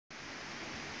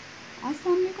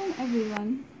Assalamualaikum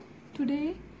everyone.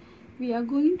 Today we are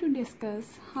going to discuss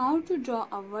how to draw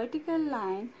a vertical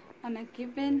line on a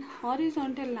given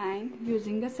horizontal line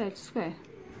using a set square.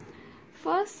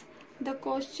 First, the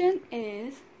question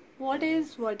is, what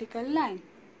is vertical line?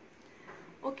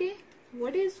 Okay,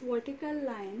 what is vertical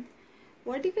line?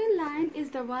 Vertical line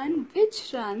is the one which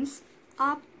runs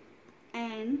up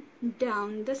and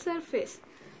down the surface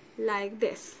like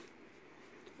this.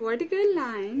 Vertical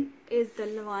line is the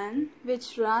one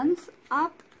which runs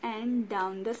up and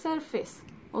down the surface.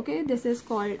 Okay, this is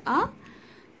called a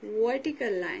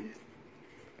vertical line.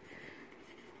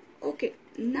 Okay,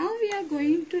 now we are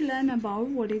going to learn about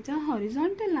what is a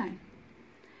horizontal line.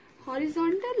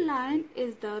 Horizontal line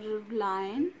is the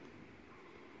line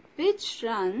which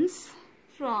runs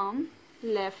from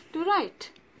left to right.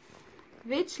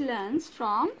 Which runs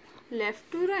from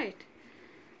left to right.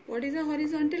 What is a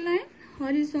horizontal line?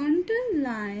 Horizontal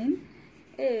line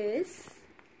is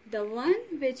the one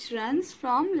which runs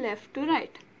from left to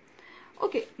right.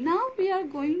 Okay, now we are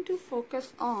going to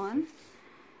focus on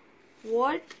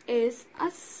what is a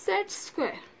set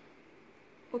square.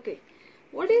 Okay,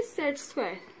 what is set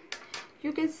square?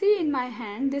 You can see in my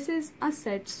hand, this is a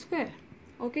set square.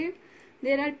 Okay,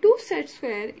 there are two set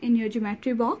square in your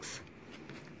geometry box.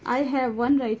 I have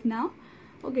one right now.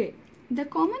 Okay, the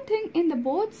common thing in the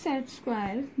both set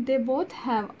square, they both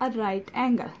have a right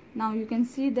angle. Now you can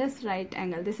see this right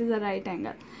angle. This is a right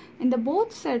angle. In the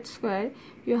both set square,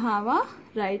 you have a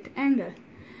right angle.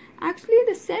 Actually,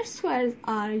 the set squares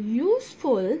are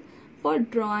useful for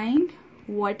drawing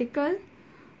vertical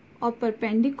or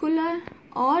perpendicular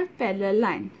or parallel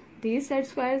line. These set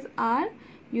squares are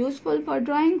useful for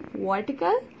drawing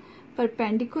vertical,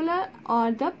 perpendicular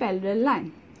or the parallel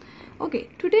line. Okay,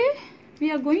 today we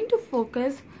are going to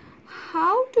focus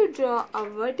how to draw a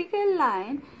vertical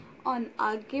line on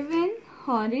a given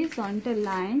horizontal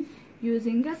line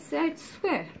using a set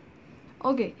square.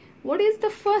 Okay, what is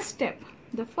the first step?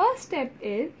 The first step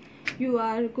is you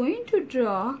are going to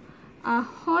draw a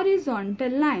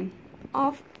horizontal line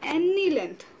of any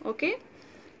length. Okay,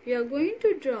 we are going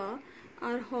to draw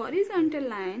our horizontal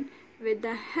line with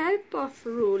the help of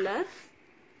ruler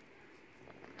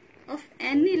of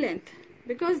any length,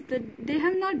 because they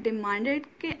have not demanded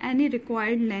any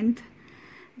required length.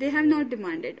 They have not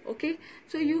demanded. Okay,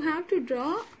 so you have to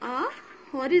draw a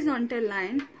horizontal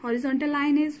line. Horizontal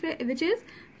line is which is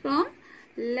from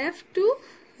left to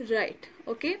right.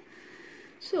 Okay,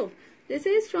 so this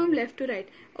is from left to right.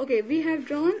 Okay, we have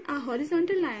drawn a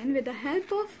horizontal line with the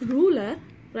help of ruler,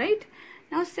 right?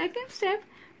 Now second step,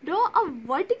 draw a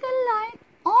vertical line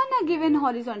on a given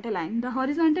horizontal line. The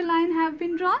horizontal line have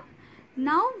been drawn.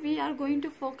 Now we are going to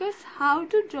focus how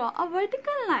to draw a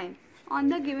vertical line on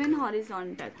the given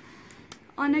horizontal,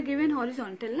 on a given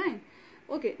horizontal line.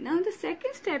 Okay, now the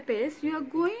second step is you are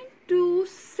going to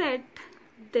set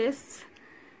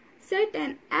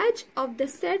an edge of the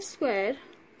set square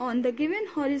on the given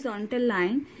horizontal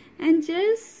line and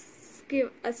just give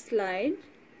a slide.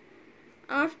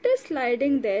 After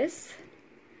sliding this,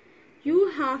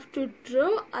 you have to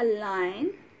draw a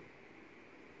line.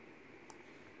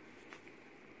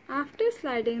 After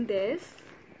sliding this,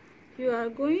 you are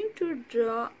going to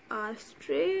draw a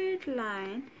straight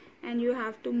line and you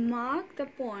have to mark the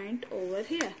point over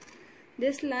here.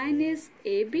 This line is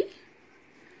AB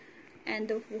and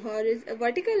the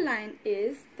vertical line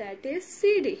is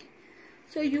CD.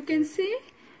 So you can say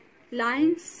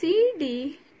line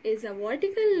CD is a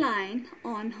vertical line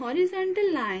on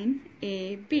horizontal line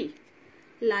AB.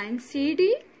 Line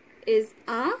CD is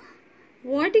a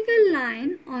vertical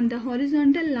line on the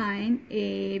horizontal line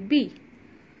AB.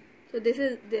 So this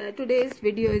is today's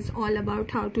video is all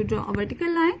about how to draw a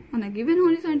vertical line on a given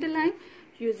horizontal line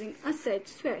using a set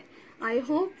square. I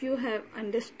hope you have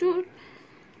understood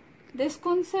this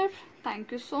concept.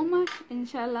 Thank you so much.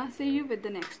 Inshallah, see you with the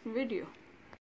next video.